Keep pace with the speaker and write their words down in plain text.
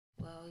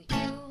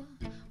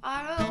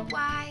are a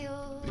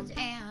wild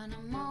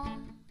animal.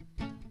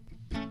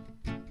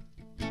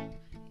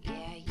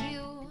 Yeah,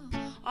 you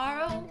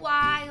are a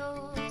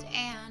wild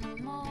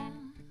animal.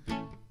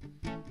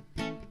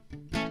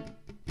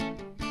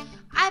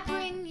 I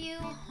bring you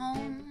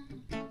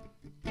home.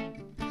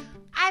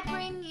 I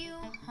bring you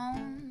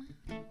home.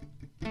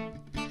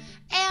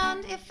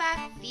 And if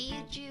I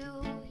feed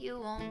you, you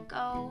won't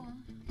go.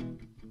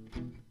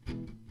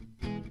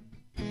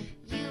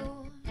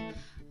 You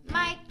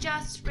might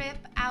just rip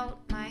out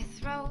my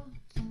throat.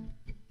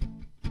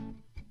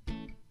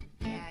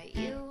 Yeah,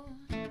 you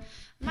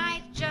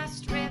might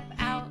just rip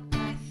out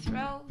my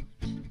throat.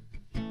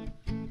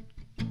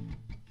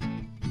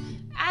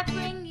 I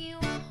bring you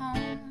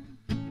home.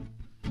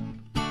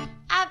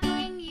 I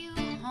bring you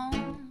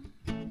home.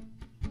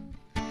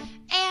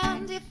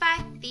 And if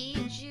I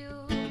feed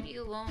you,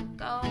 you won't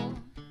go.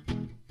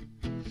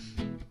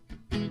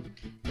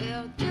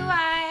 Well, do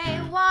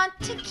I want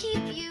to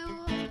keep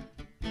you?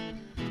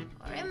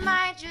 Or am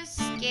I just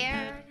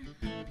scared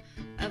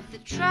of the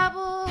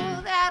trouble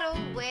that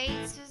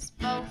awaits us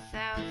both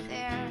out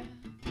there?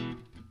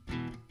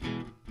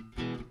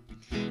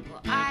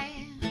 Well,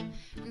 I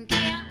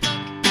can't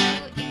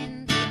look you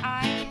in the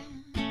eye.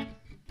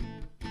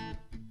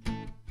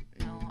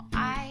 No,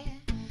 I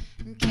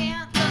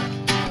can't look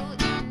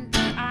you in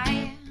the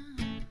eye.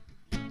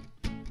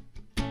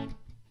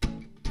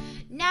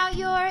 Now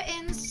you're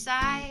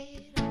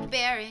inside,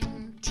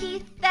 baring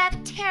teeth that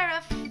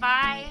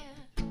terrify.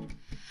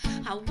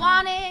 I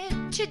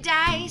wanted to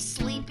die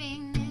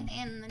sleeping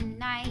in the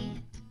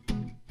night.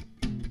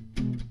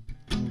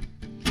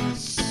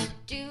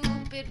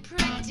 Stupid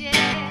predictability.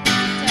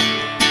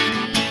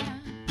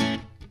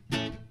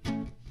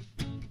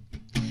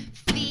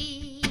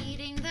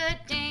 Feeding the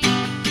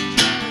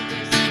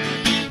dangerous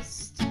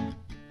beast.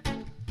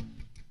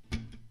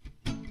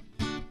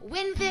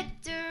 When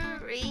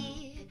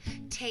victory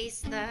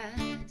tastes the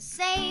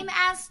same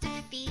as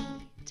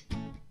defeat,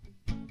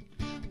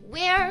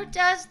 where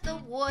does the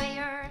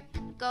warrior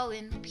go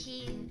in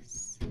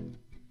peace?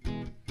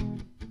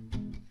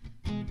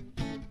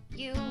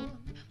 You,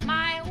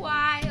 my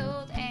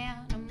wild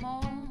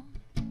animal,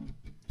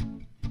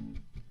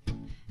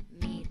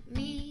 meet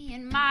me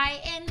in my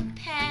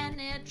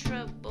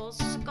impenetrable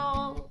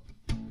skull.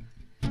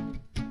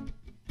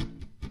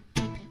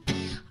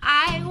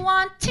 I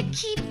want to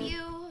keep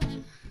you.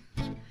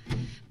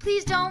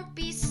 Please don't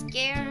be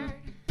scared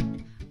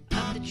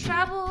of the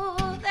trouble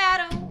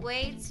that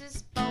awaits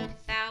us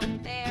both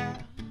out there.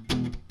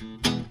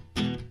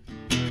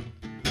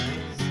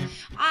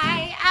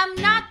 I am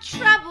not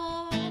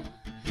trouble.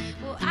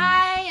 Well,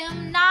 I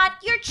am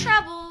not your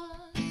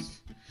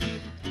troubles.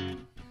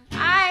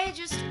 I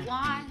just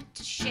want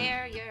to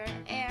share your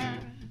air.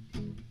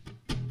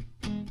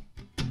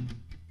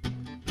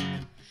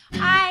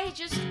 I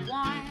just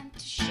want